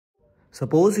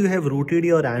Suppose you have rooted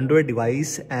your Android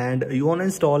device and you want to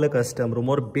install a custom ROM,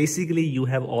 or basically you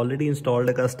have already installed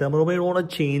a custom ROM and you want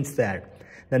to change that.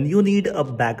 Then you need a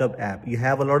backup app. You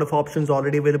have a lot of options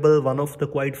already available. One of the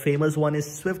quite famous one is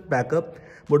Swift Backup,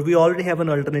 but we already have an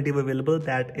alternative available,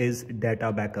 that is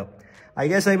Data Backup. I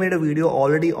guess I made a video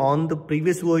already on the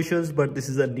previous versions, but this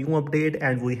is a new update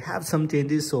and we have some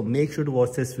changes, so make sure to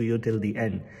watch this video till the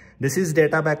end. This is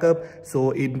Data Backup.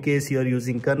 So in case you are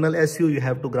using kernel SU, you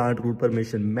have to grant root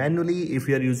permission manually. If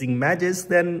you are using Magisk,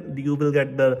 then you will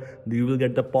get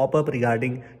the pop-up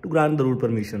regarding to grant the root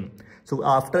permission. So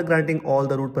after granting all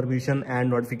the root permission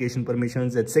and notification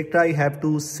permissions, etc., you have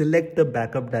to select the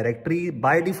backup directory.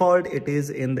 By default, it is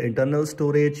in the internal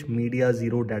storage, media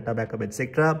 0, data backup,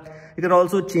 etc. You can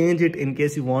also change it in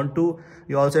case you want to.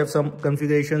 You also have some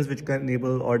configurations which can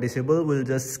enable or disable. We'll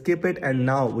just skip it, and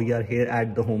now we are here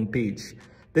at the home page.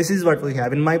 This is what we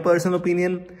have. In my personal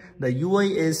opinion, the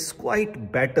UI is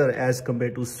quite better as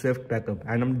compared to Swift Backup,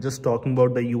 and I'm just talking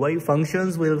about the UI.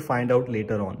 Functions we'll find out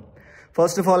later on.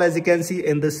 First of all, as you can see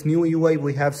in this new UI,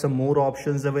 we have some more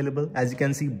options available. As you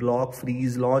can see, block,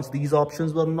 freeze, launch. These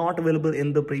options were not available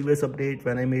in the previous update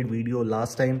when I made video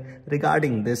last time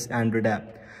regarding this Android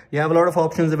app. You have a lot of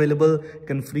options available. You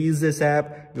can freeze this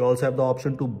app. You also have the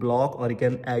option to block, or you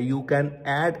can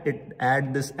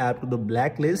add this app to the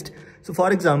blacklist. So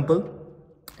for example,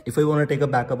 if I want to take a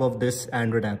backup of this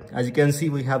Android app, as you can see,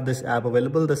 we have this app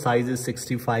available. The size is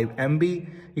 65 MB.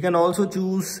 You can also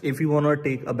choose if you want to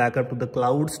take a backup to the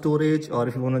cloud storage, or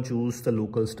if you want to choose the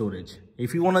local storage.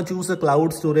 If you want to choose the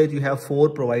cloud storage, you have 4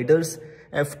 providers: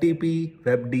 FTP,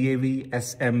 WebDAV,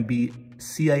 SMB,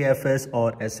 CIFS,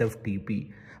 or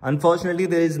SFTP. Unfortunately,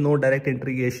 there is no direct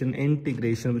integration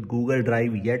with Google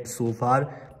Drive yet so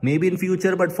far. Maybe in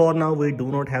future, but for now we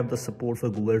do not have the support for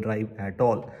Google Drive at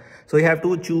all. So you have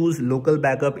to choose local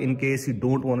backup in case you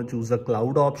don't want to choose the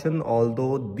cloud option,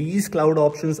 although these cloud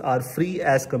options are free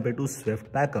as compared to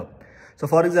Swift Backup. So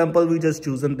for example, we just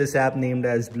chosen this app named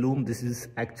as Bloom. This is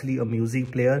actually a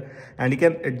music player, and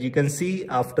you can see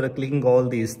after clicking all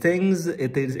these things,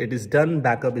 it is done.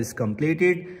 Backup is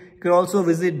completed. You can also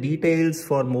visit details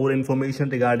for more information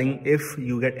regarding if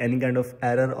you get any kind of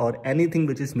error or anything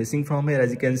which is missing from here. As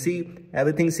you can see,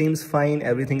 everything seems fine.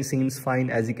 As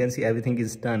you can see, everything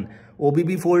is done.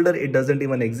 OBB folder, it doesn't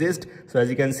even exist. So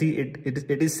as you can see, it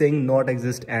is saying not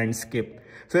exist and skip.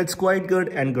 So it's quite good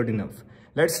and good enough.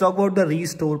 Let's talk about the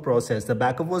restore process. The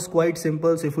backup was quite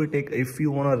simple. So if you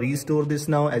want to restore this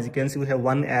now, as you can see, we have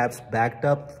one app's backed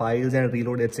up, files and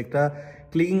reload, etc.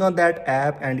 Clicking on that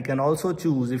app, and you can also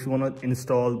choose if you want to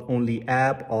install only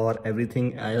app or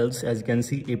everything else. As you can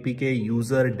see, APK,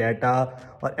 user, data,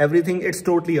 or everything, it's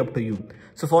totally up to you.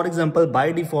 So for example,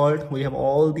 by default, we have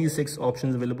all these 6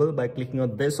 options available. By clicking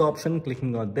on this option,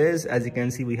 clicking on this, as you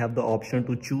can see, we have the option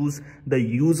to choose the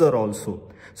user also.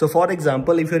 So for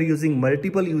example, if you're using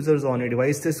multiple users on your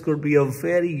device, this could be a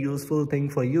very useful thing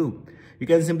for you. You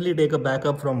can simply take a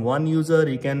backup from one user,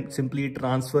 you can simply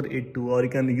transfer it to, or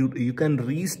you can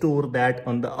restore that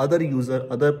on the other user,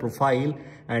 other profile.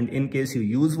 And in case you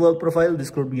use work profile, this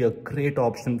could be a great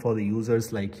option for the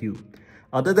users like you.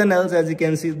 Other than else, as you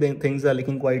can see, things are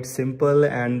looking quite simple,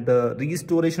 and the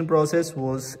restoration process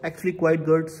was actually quite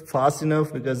good, fast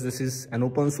enough, because this is an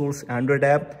open source Android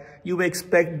app. You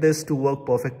expect this to work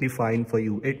perfectly fine for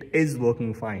you. It is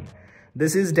working fine.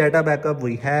 This is Data Backup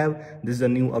we have. This is a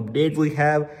new update we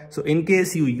have. So in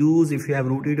case if you have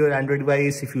rooted your Android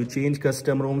device, if you change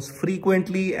custom ROMs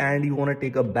frequently and you want to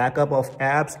take a backup of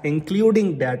apps,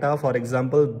 including data, for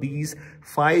example, these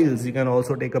files, you can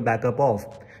also take a backup of.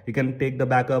 You can take the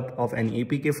backup of an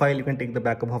APK file. You can take the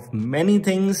backup of many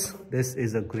things. This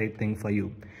is a great thing for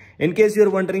you. In case you're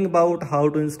wondering about how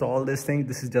to install this thing,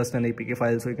 this is just an APK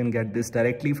file, so you can get this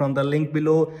directly from the link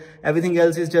below. Everything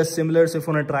else is just similar, so if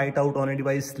you want to try it out on a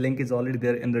device, link is already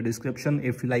there in the description.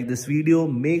 If you like this video,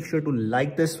 make sure to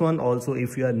like this one. Also,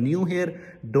 if you are new here,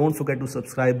 don't forget to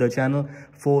subscribe the channel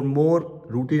for more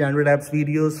rooted Android apps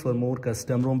videos, for more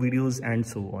custom ROM videos, and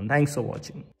so on. Thanks for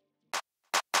watching.